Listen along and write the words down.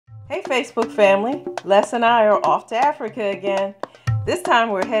Hey Facebook family, Les and I are off to Africa again. This time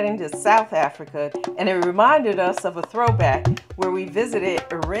we're heading to South Africa, and it reminded us of a throwback where we visited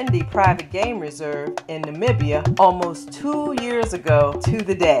Irindi Private Game Reserve in Namibia almost 2 years ago to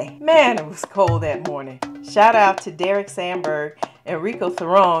the day. Man, it was cold that morning. Shout out to Derek Sandberg and Rico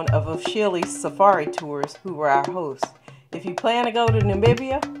Theron of Oshili's Safari Tours, who were our hosts. If you plan to go to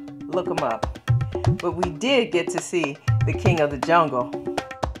Namibia, look them up. But we did get to see the king of the jungle.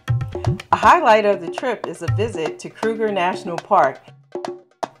 A highlight of the trip is a visit to Kruger National Park.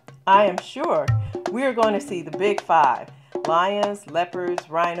 I am sure we are going to see the big five: lions, leopards,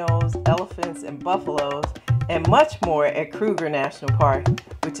 rhinos, elephants, and buffaloes, and much more at Kruger National Park,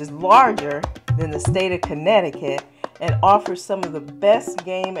 which is larger than the state of Connecticut and offers some of the best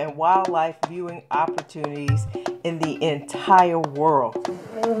game and wildlife viewing opportunities in the entire world.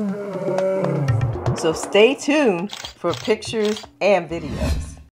 So stay tuned for pictures and videos.